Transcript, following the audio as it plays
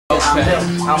Okay,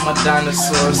 I'm a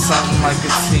dinosaur, something like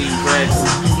a T-Rex.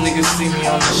 These niggas see me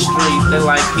on the street, they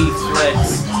like he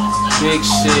flex. Big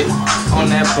shit, on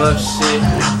that buff shit,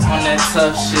 on that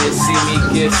tough shit. See me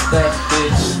get stuck,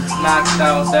 bitch. Knocked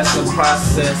out, that's the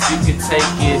process, you can take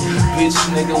it. Bitch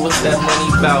nigga, what's that money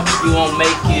bout? You won't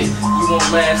make it, you won't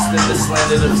last in this land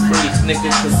of the free, nigga.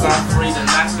 Cause I'm free to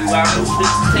knock you out of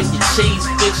bitch. Take your cheese,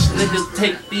 bitch, nigga,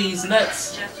 take these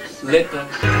nuts. Lick them.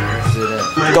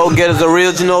 Go Gettas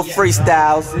original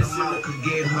freestyles.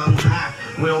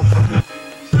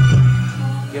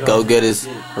 Go Gettas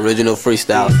original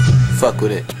freestyles. Fuck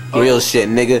with it. Real shit,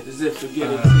 nigga. As if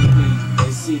forgetting TV,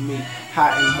 they see me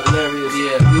hot and hilarious.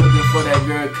 Yeah, I'm looking for that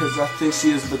girl cause I think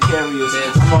she is vicarious.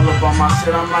 I'm all up on my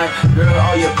shit, I'm like, girl,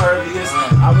 oh, you're pervious.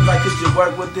 I was like, could you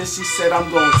work with this? She said,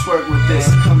 I'm gonna twerk with this.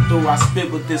 Come through, I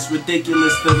spit with this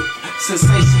ridiculous. The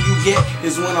sensation you get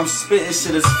is when I'm spitting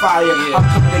shit is fire. I'm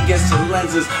coming against your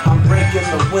lenses, I'm breaking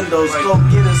the windows. Go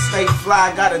get it, stay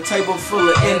fly, got a table full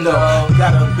of endo.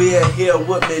 Got a beer here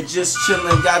with me, just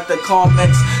chillin'. Got the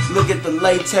Comex, look at the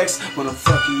latex. When I'm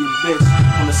fucking you, bitch,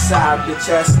 on the side, bitch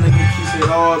ass nigga, keep it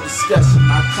all discussion.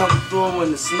 I come through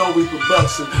and it's no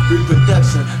reproduction.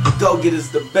 The go-getters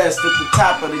the best at the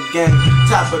top of the game,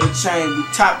 top of the chain, we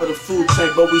top of the food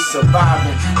chain, but we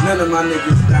surviving. None of my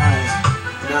niggas dying.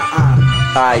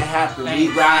 Alright,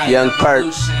 Young Perk.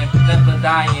 Never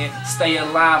dying, stay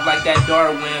alive like that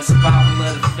Darwin. Survival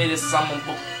of the fittest,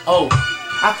 oh,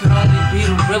 I could only be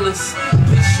the realest.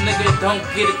 Bitch nigga, don't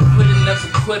get it, quit it, never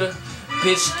quitter.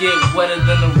 Bitch get wetter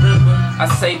than the river. I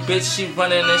say bitch, she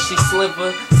running and she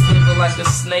sliver like a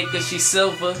snake and she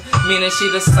silver. Meaning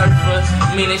she the surfer,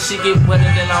 meaning she get wetter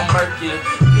than I'm murky.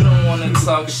 You don't wanna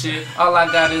talk shit, all I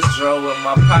got is dro in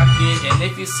my pocket. And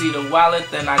if you see the wallet,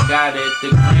 then I got it. The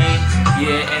green,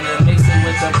 yeah, and then mix it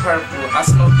with the purple. I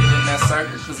smoke it in that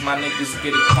circle, cause my niggas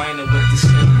get acquainted with the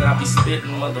shit that I be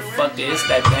spitting, motherfucker. It's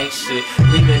that dank shit.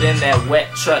 Leave it in that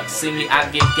wet truck, see me, I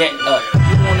get up.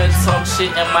 You wanna talk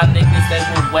shit and my niggas, they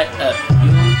will wet up.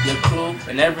 You, your crew,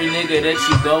 and every nigga that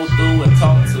you go through and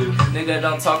talk to. Nigga,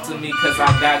 don't talk to me cause I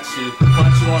got you.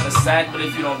 Punch you on the sack, but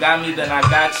if you don't got me, then I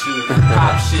got you.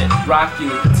 Pop shit, rock you,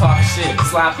 talk shit,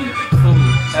 sloppy, food.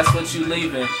 That's what you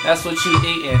leaving, that's what you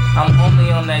eating. I'm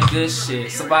only on that good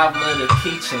shit. Survival of the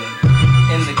kitchen,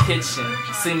 in the kitchen.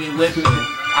 See me whipping,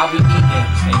 I'll be eating,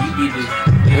 and you be the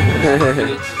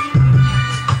bitch.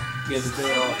 Get it,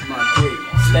 stay off my dick.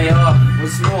 Stay off.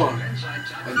 What's more?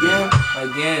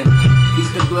 Again. Keep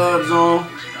the gloves on.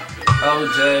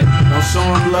 OJ. Don't show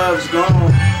him love's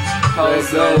gone.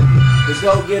 Jose. The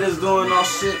go-getters doing all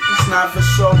shit, it's not for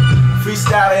sure.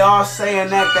 Freestyle, they all saying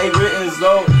that they written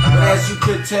though. But as you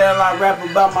could tell, I rap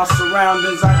about my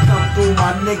surroundings. I come through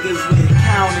my niggas with it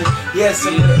counted. Yes,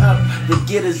 I'm up. The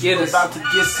getters about to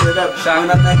get set up.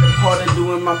 When I'm at the party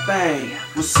doing my thing.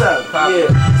 What's up? Yeah,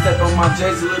 step on my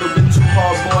J's a little bit too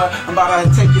hard, boy. I'm about to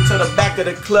take you to the back of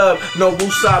the club. No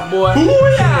woosah, boy. Chin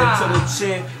to the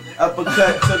chin.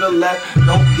 Uppercut to the left,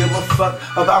 don't give a fuck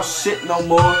about shit no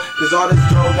more. Cause all this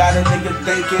dough got a nigga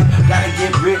thinking, gotta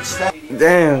get rich.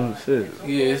 Damn, shit.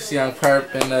 Yeah, it's Young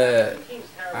Perp, and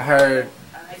I heard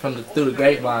through the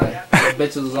grapevine, the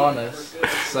bitches was on us.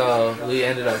 So we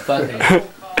ended up fucking.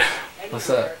 What's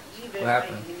up? What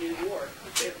happened?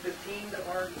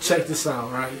 Check this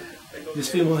out, right? This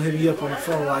female hit me up on the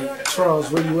phone like, Charles,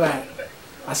 where you at?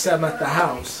 I said I'm at the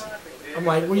house. I'm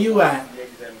like, where you at?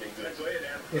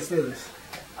 What's this?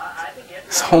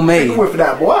 It's homemade. You went for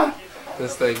that, boy.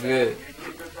 This thing good.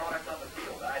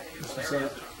 What's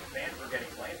up?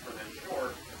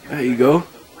 There you go. So,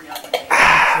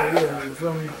 yeah, you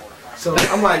feel me? So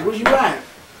I'm like, where you at?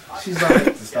 She's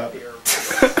like, Stop it.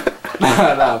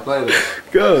 Nah, play this.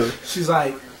 Go. She's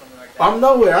like, I'm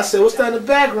nowhere. I said, what's that in the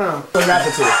background? Rap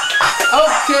it to it.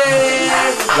 Okay.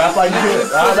 Rap like you hit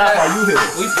it. Rap like you hit it.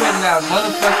 We putting out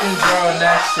motherfucking draw on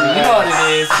that shit. You know what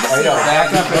it is. Hey, yo,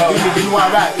 back up and give me one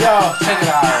rap. Yo. Check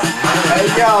it out. Hey,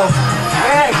 yo.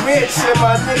 Man, Rich and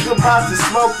my nigga about to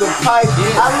smoke the pipe.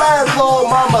 I let little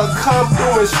mama come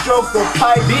through and stroke the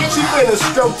pipe. She finna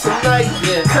stroke tonight,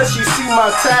 cause she see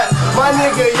my tap. My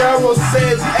nigga Yarrow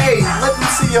said, hey, let them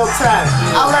see your tap.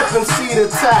 I let them see the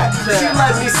tap. She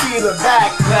let me see the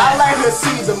back. I let her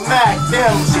see the Mac.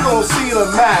 Damn, she gon' see the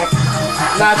Mac.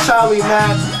 Not Charlie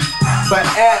Mac, but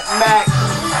Aunt Mac.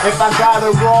 If I got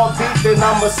a raw beat, then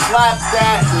I'ma slap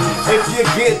that. If you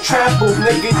get trampled,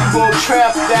 nigga, you gon'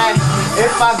 trap that.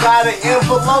 If I got an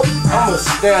envelope, I'ma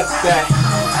stamp that.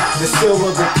 the seal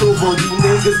of approval. You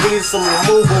niggas need some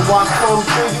removal. Why come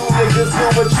through? You niggas do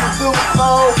what you do,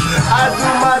 oh. I do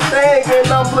my thing and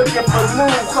I'm looking for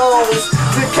new clothes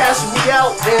to cash me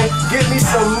out and get me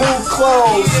some new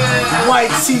clothes.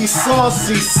 White tee,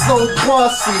 saucy, so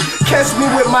glossy. Catch me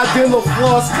with my dental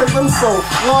floss, cause I'm so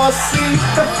flossy.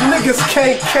 Niggas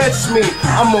can't catch me,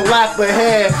 I'm a lap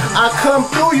ahead. I come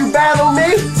through, you battle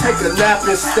me? Take a nap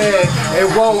instead, it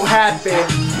won't happen.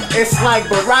 It's like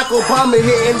Barack Obama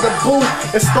hitting the booth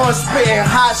and start spitting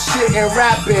hot shit and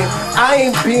rapping.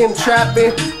 I ain't been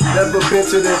trapping, never been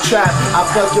to the trap. I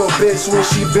fuck your bitch when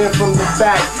she been from the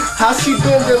back. How she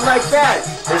bending like that?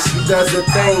 And she does her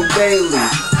thing daily.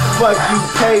 Fuck you,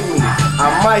 pay me. I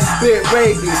might spit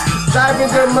rabies.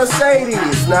 Driving the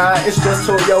Mercedes. Nah, it's just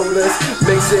Toyotas.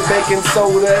 Mix it baking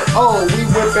soda. Oh, we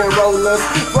whipping rollers.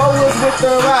 Rollers with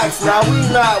the rocks. Now we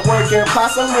not working.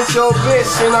 Possum with your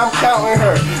bitch and I'm counting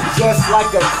her just like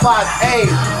a clock. Ayy,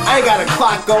 I ain't got a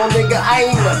clock on, nigga. I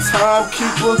ain't a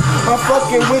timekeeper. I'm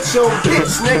fucking with your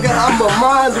bitch, nigga. I'm a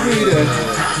mind reader.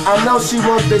 I know she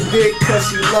want the dick cause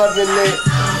she loving it.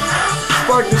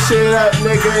 Spark the shit up,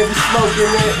 nigga, and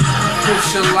smoking it.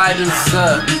 Put your lighters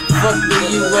up. Fuck the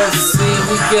UFC,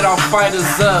 we get our fighters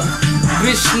up.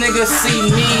 Bitch nigga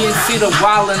see me and see the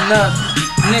wildin' up.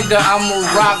 Nigga, I'm a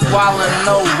rock waller,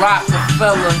 no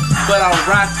Rockefeller, but I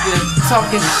rock it.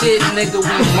 Talking shit, nigga,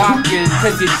 we mocking,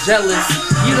 cause you're jealous.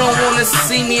 You don't wanna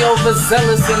see me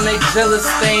overzealous and they jealous.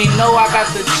 They ain't know I got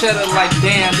the cheddar like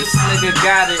damn, this nigga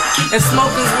got it. And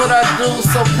smoking's what I do,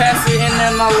 so pass it and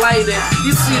then I light it.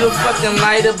 You see the fucking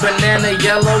lighter, banana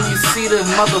yellow. You see the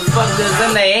motherfuckers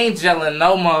and they ain't gelling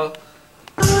no more.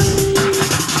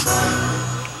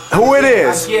 Who it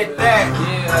is? I get that.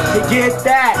 Yeah. Get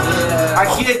that. Yeah. I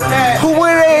get that. Who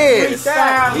it is?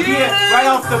 Freestyle, yeah, right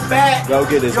off the bat. Go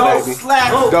get his Yo, baby.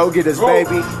 Slack. Go get his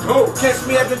baby. Catch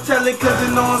me at the telly cause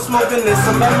they know I'm smoking this.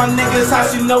 I'm at my niggas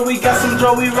house, you know we got some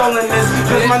dough, we rolling this.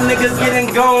 Cause my niggas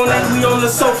getting gone and we on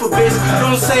the sofa, bitch.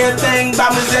 Don't say a thing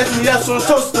about me, just me up, so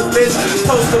toast the bitch.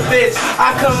 Toast the bitch.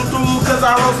 I come through cause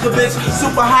I roast the bitch.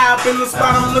 Super high up in the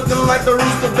spot, I'm looking like the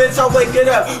rooster, bitch. I wake it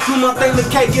up, do my thing to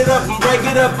cake it up and break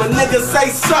it up. But niggas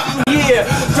say something, yeah,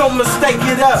 don't mistake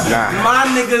it up. My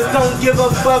niggas don't give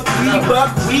a fuck, we buck,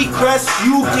 we crush,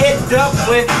 you get ducked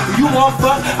when you want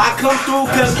fuck. I come through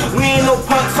cause we ain't no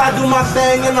punks. I do my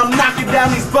thing and I'm knocking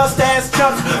down these bust ass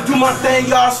chumps. Do my thing,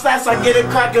 y'all slaps, I get it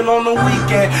cracking on the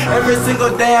weekend. Every single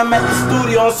day I'm at the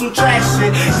studio on some trash shit.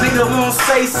 Nigga won't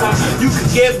say something, you could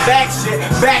get back shit.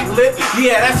 Back lip,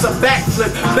 yeah, that's a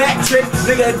backflip. Back trick,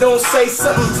 nigga don't say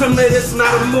something to me, it's not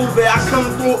a movie. I come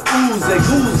through oozing,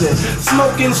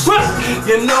 smoking shit.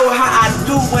 You know how I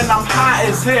do when I'm high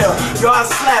as hell. Y'all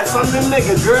slaps, I'm the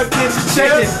nigga, girl, can't you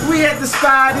check it? We at the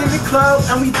spot in the club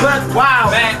and we butt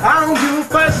wild. Back. I don't give a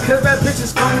fuck cause that bitch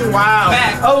is going wild.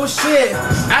 Back. Oh shit,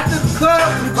 after the club,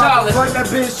 we about to fuck that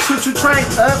bitch, choo-choo train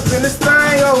up in this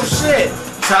thing, oh shit.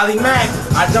 Charlie Mac,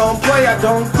 I don't play, I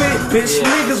don't quit. Bitch,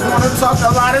 niggas wanna talk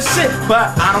a lot of shit,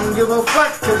 but I don't give a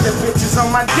fuck cause the bitch is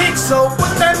on my dick, so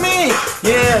what that mean?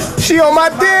 Yeah, She on my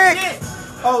dick.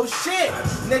 oh shit,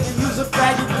 nigga use a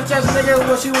faggot, bitch ass nigga,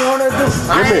 what you wanna do?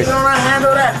 I Give me. ain't gonna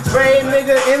handle that. Spray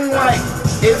nigga in like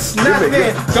it's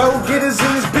nothing. Go get his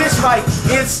in his bitch like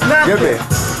it's nothing.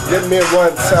 Give me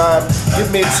one time,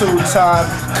 give me 2 times,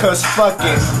 cause fuck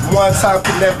it, 1 time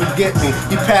can never get me.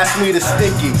 He passed me the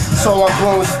sticky, so I'm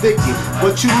blowing sticky.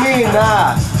 What you mean,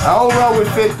 nah, I don't roll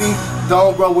with 50.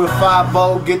 Don't roll with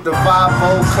 5-0, get the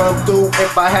 5-0, come through.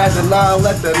 If I had the 9,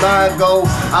 let the 9 go.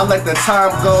 I let the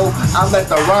time go, I let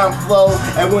the rhyme flow.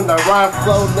 And when the rhyme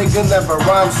flow, nigga never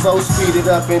rhyme so. Speed it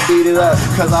up and beat it up,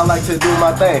 cause I like to do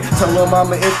my thing. Tell her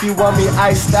mama if you want me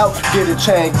iced out, get a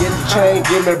chain,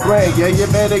 give me brain. Yeah, you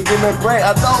better give me brain.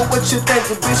 I know what you think,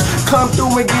 bitch, come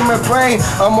through and give me brain.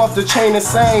 I'm off the chain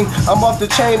insane, I'm off the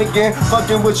chain again.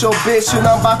 Fucking with your bitch and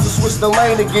I'm about to switch the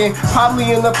lane again.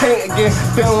 Probably in the paint again,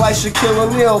 feeling like Shaquille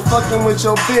O'Neal. Fucking with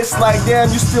your bitch like damn,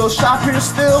 you still shop here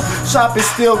still? Shopping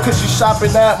still cause you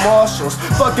shopping at Marshalls.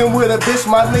 Fucking with a bitch,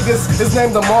 my niggas is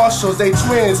named the Marshalls. They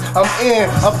twins, I'm in.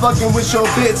 I'm fucking with your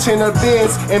bitch in her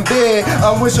Benz in bed.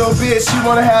 I'm with your bitch, she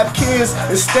wanna have kids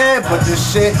instead, but this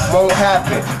shit won't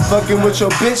happen. Fucking with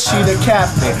your bitch, she the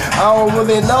captain. I don't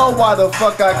really know why the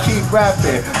fuck I keep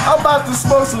rapping. I'm about to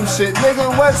smoke some shit,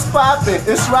 nigga, what's poppin'?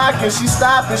 It's rockin', she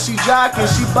stoppin', she jockin',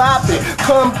 she boppin'.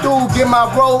 Come through, get my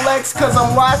Rolex flex cause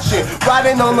I'm watching.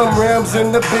 Riding on them rims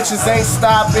and the bitches ain't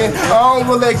stopping. I don't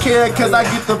really care cause I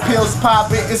get the pills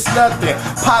popping. It's nothing.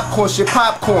 Popcorn, shit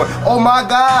popcorn. Oh my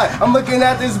god, I'm looking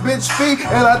at this bitch feet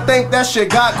and I think that shit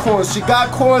got corns. She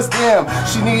got corns, damn.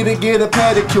 She need to get a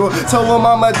pedicure. Told her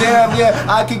mama, damn, yeah,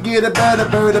 I could get a better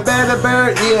bird,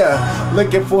 yeah.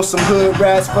 Looking for some hood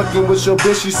rats, fucking with your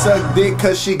bitch. She suck dick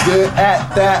cause she good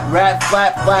at that. Rat,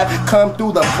 flap, flap, come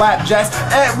through the flapjacks.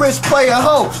 At rich player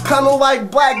hoe, kinda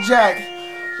like blackjack.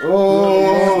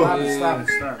 Oh. Stop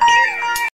it.